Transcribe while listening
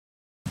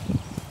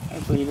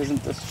Hopefully he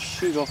doesn't just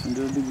shoot off and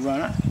do a big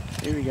runner.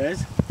 There he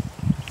goes.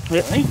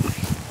 Really?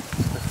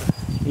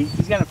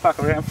 He's going to fuck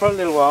around for a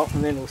little while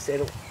and then he'll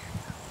settle.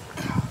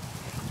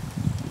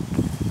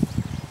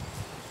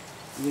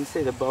 You can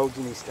see the bulge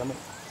in his stomach.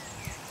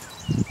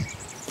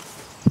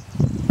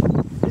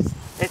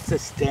 That's a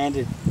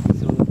standard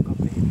sort of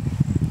copperhead.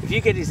 If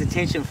you get his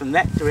attention from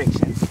that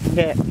direction,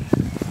 yeah.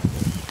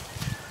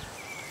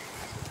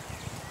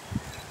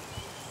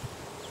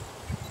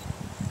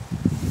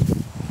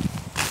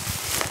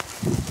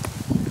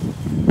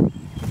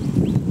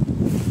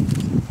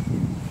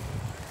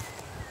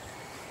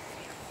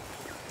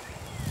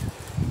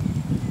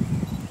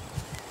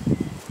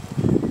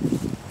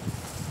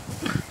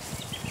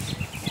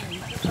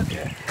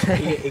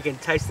 He can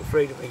taste the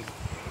freedom.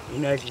 He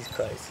knows he's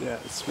close. Yeah,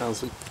 it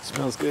smells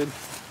good.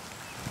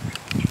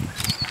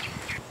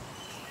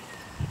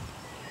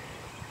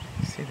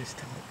 See the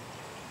stomach.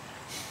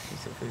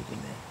 There's the food in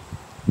there.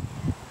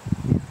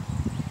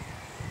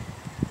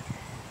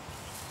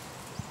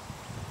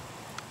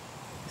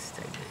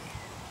 Stay there.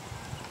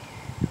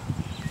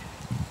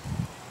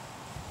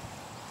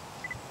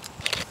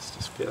 It's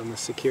just feeling the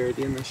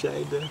security in the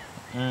shade there.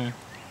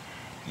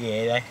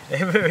 Yeah,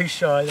 they're very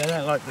shy. They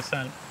don't like the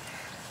sun.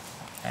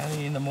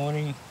 Only in the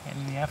morning and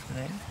in the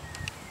afternoon.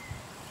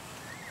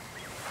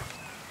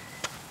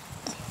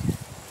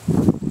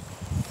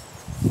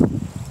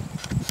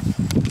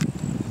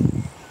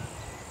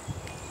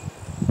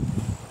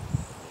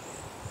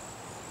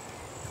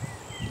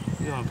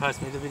 You want to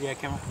pass me the video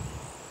camera?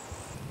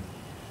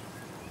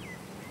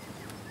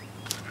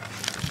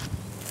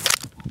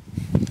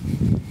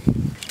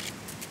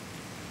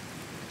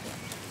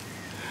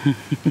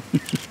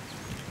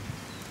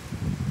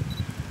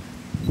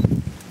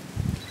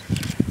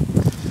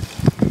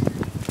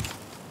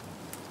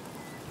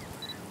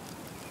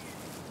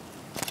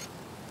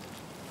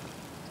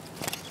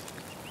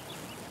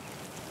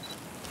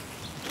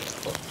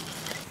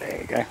 There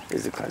you go,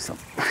 there's a close up.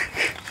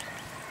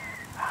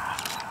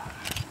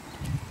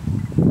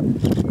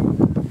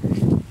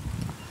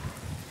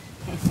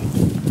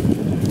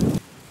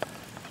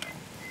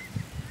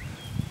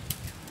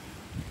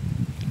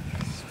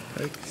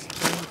 Spikes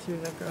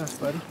into that grass,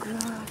 buddy.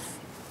 Grass.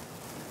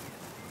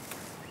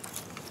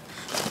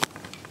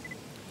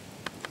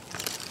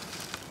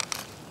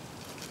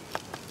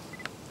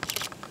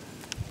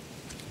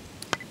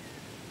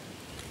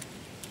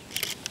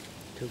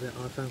 Do a bit of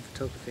iPhone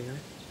photography, eh?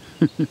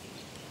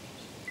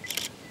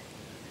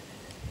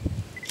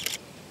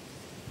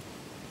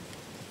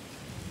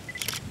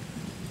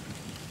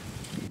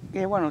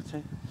 Yeah, one or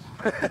two.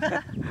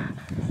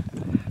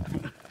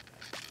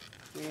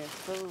 Yeah,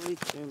 probably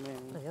two,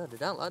 man. Oh, yeah, they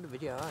don't like the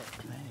video, eh?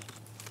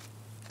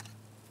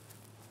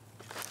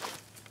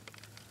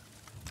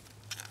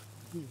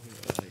 Oh, you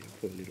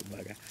poor little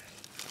bugger.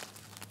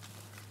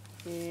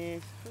 Yeah,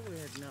 it's probably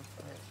had enough.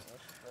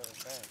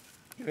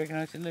 You reckon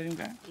I should let him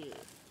go? Yeah.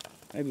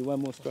 Maybe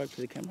one more strike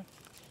to the camera?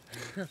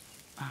 Oh,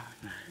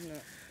 no. No,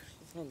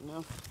 she's had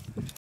enough.